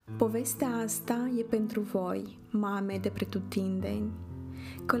Povestea asta e pentru voi, mame de pretutindeni.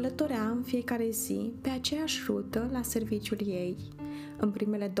 Călătorea în fiecare zi pe aceeași rută la serviciul ei. În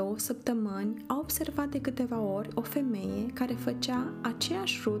primele 2 săptămâni a observat de câteva ori o femeie care făcea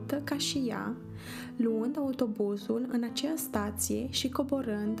aceeași rută ca și ea, luând autobuzul în aceeași stație și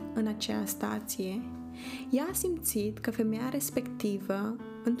coborând în aceeași stație. Ea a simțit că femeia respectivă,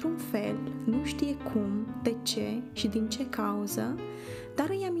 într-un fel, nu știe cum, de ce și din ce cauză, dar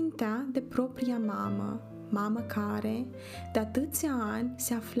îi amintea de propria mamă care, de atâția ani,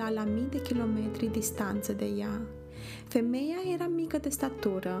 se afla la mii de kilometri distanță de ea. Femeia era mică de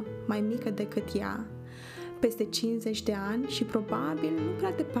statură, mai mică decât ea, peste 50 de ani și probabil nu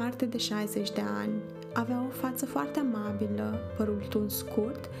prea departe de 60 de ani. Avea o față foarte amabilă, părul tuns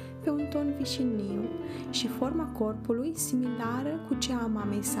scurt, pe un ton vișiniu și forma corpului similară cu cea a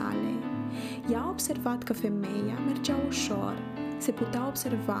mamei sale. Ea a observat că femeia mergea ușor. Se putea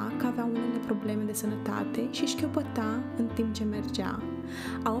observa că avea unele probleme de sănătate și șchiopăta în timp ce mergea.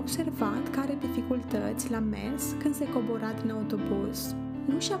 A observat că are dificultăți la mers când se cobora din autobuz.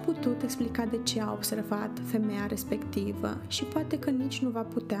 Nu și-a putut explica de ce a observat femeia respectivă și poate că nici nu va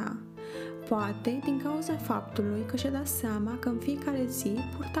putea. Poate din cauza faptului că și-a dat seama că în fiecare zi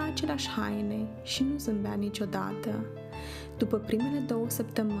purta aceleași haine și nu zâmbea niciodată. După primele 2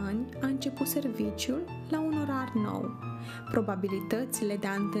 săptămâni a început serviciul la un orar nou. Probabilitățile de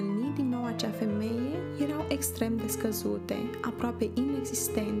a întâlni din nou acea femeie erau extrem de scăzute, aproape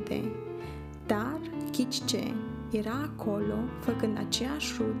inexistente. Dar, ghici ce, era acolo, făcând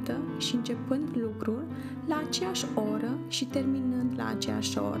aceeași rută și începând lucrul la aceeași oră și terminând la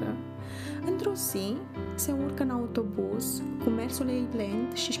aceeași oră. Într-o zi, se urcă în autobuz, cu mersul ei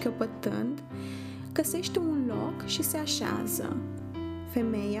lent și șchiopătând, găsește un loc și se așează.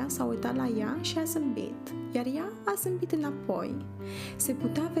 Femeia s-a uitat la ea și a zâmbit, iar ea a zâmbit înapoi. Se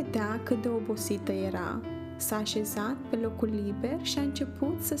putea vedea cât de obosită era. S-a așezat pe locul liber și a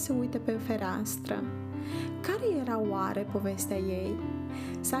început să se uite pe fereastră. Care era oare povestea ei?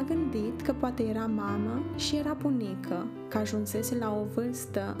 S-a gândit că poate era mamă și era bunică, că ajunsese la o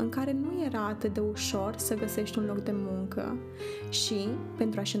vârstă în care nu era atât de ușor să găsești un loc de muncă și,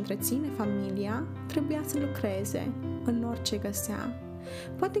 pentru a-și întreține familia, trebuia să lucreze în orice găsea.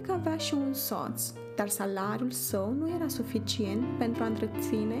 Poate că avea și un soț, dar salariul său nu era suficient pentru a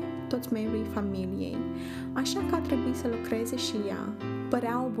întreține toți membrii familiei, așa că a trebuit să lucreze și ea.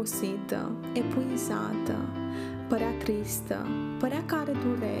 Părea obosită, epuizată, părea tristă, părea că are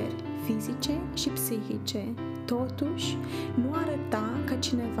dureri fizice și psihice. Totuși, nu arăta ca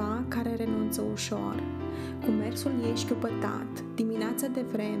cineva care renunță ușor. Cu mersul ei șchiopătat, dimineața de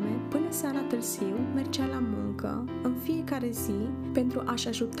vreme până seara târziu mergea la muncă, în fiecare zi, pentru a-și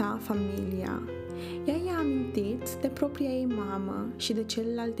ajuta familia. Ea i-a amintit de propria ei mamă și de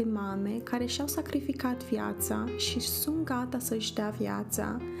celelalte mame care și-au sacrificat viața și sunt gata să-și dea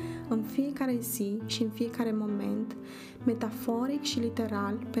viața în fiecare zi și în fiecare moment, metaforic și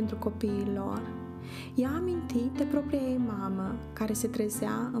literal, pentru copiii lor. I-a amintit de propria ei mamă, care se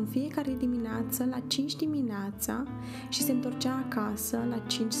trezea în fiecare dimineață la 5 dimineața și se întorcea acasă la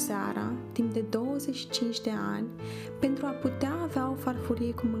 5 seara, timp de 25 de ani, pentru a putea avea o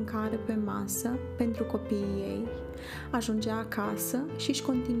farfurie cu mâncare pe masă pentru copiii ei. Ajungea acasă și își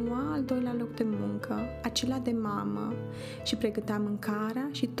continua al doilea loc de muncă, acela de mamă, și pregătea mâncarea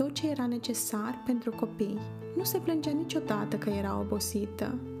și tot ce era necesar pentru copii. Nu se plângea niciodată că era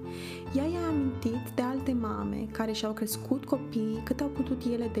obosită. Ea i-a amintit de alte mame care și-au crescut copiii cât au putut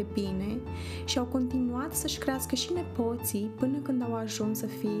ele de bine și au continuat să-și crească și nepoții până când au ajuns să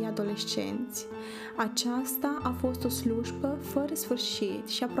fie adolescenți. Aceasta a fost o slujbă fără sfârșit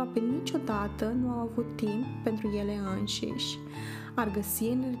și aproape niciodată nu au avut timp pentru ele înșiși. Ar găsi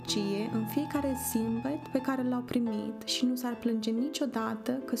energie în fiecare zâmbet pe care l-au primit și nu s-ar plânge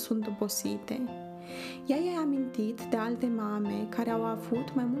niciodată că sunt obosite. Ea i-a amintit de alte mame care au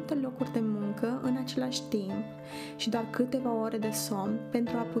avut mai multe locuri de muncă în același timp și doar câteva ore de somn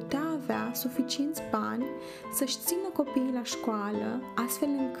pentru a putea avea suficienți bani să-și țină copiii la școală, astfel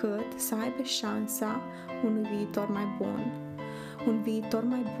încât să aibă șansa unui viitor mai bun. Un viitor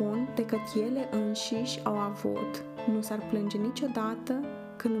mai bun decât ele înșiși au avut. Nu s-ar plânge niciodată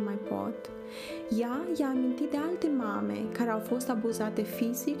că nu mai pot. Ea i-a amintit de alte mame care au fost abuzate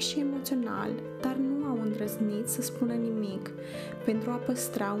fizic și emoțional, dar nu au îndrăznit să spună nimic pentru a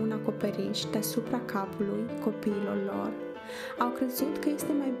păstra un acoperiș deasupra capului copiilor lor. Au crezut că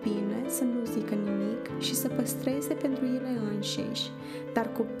este mai bine să nu zică nimic și să păstreze pentru ele înșiși,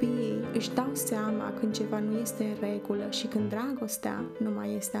 dar copiii își dau seama când ceva nu este în regulă și când dragostea nu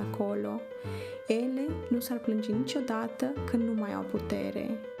mai este acolo. Ele nu s-ar plânge niciodată când nu mai au putere.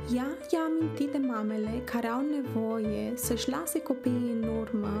 Ea i-a amintit de mamele care au nevoie să-și lase copiii în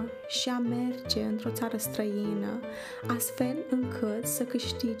urmă și a merge într-o țară străină, astfel încât să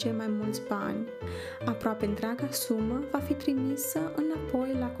câștige mai mulți bani. Aproape întreaga sumă va fi trimisă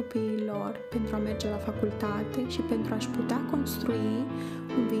înapoi la copiii lor pentru a merge la facultate și pentru a-și putea construi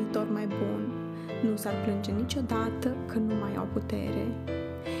un viitor mai bun. Nu s-ar plânge niciodată că nu mai au putere.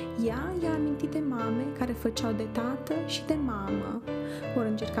 Ea i-a amintit de mame care făceau de tată și de mamă. Vor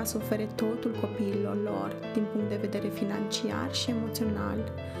încerca să ofere totul copiilor lor, din punct de vedere financiar și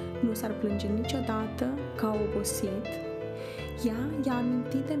emoțional. Nu s-ar plânge niciodată că au obosit. Ea i-a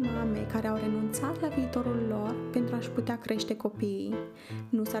amintit de mame care au renunțat la viitorul lor pentru a-și putea crește copiii.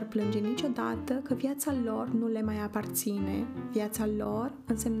 Nu s-ar plânge niciodată că viața lor nu le mai aparține. Viața lor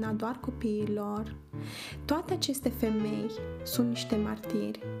însemna doar copiii lor. Toate aceste femei sunt niște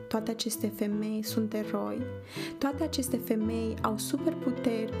martiri. Toate aceste femei sunt eroi. Toate aceste femei au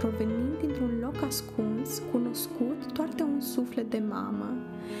superputeri provenind dintr-un loc ascuns, cunoscut doar de un suflet de mamă.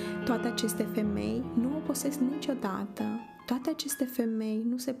 Toate aceste femei nu obosesc niciodată. Toate aceste femei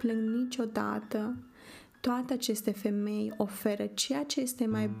nu se plâng niciodată. Toate aceste femei oferă ceea ce este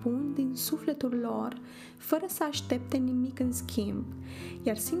mai bun din sufletul lor, fără să aștepte nimic în schimb.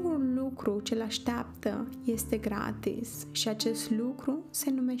 Iar singurul lucru ce le așteaptă este gratis și acest lucru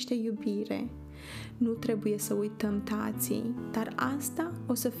se numește iubire. Nu trebuie să uităm tații, dar asta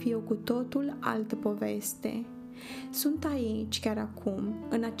o să fie o cu totul altă poveste. Sunt aici chiar acum,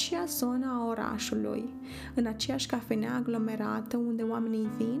 în aceea zonă a orașului, în aceeași cafenea aglomerată unde oamenii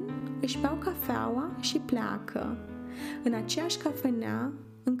vin, își beau cafeaua și pleacă. În aceeași cafenea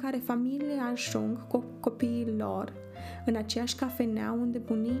în care familiile ajung cu copiii lor, în aceeași cafenea unde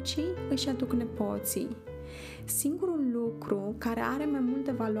bunicii își aduc nepoții. Singurul lucru care are mai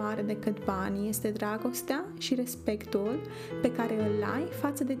multă valoare decât banii este dragostea și respectul pe care îl ai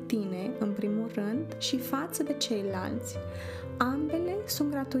față de tine, în primul rând, și față de ceilalți. Ambele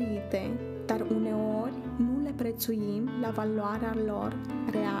sunt gratuite, dar uneori nu le prețuim la valoarea lor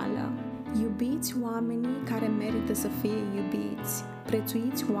reală. Iubiți oamenii care merită să fie iubiți.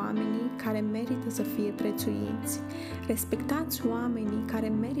 Prețuiți oamenii care merită să fie prețuiți. Respectați oamenii care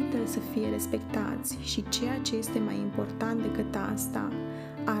merită să fie respectați și ceea ce este mai important decât asta,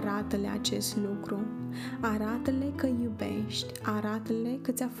 arată-le acest lucru. Arată-le că iubești, arată-le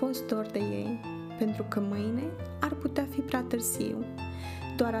că ți-a fost dor de ei, pentru că mâine ar putea fi prea târziu.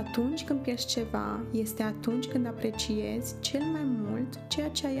 Doar atunci când pierzi ceva, este atunci când apreciezi cel mai mult ceea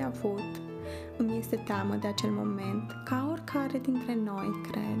ce ai avut. Îmi este teamă de acel moment, ca oricare dintre noi,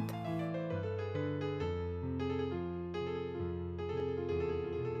 cred.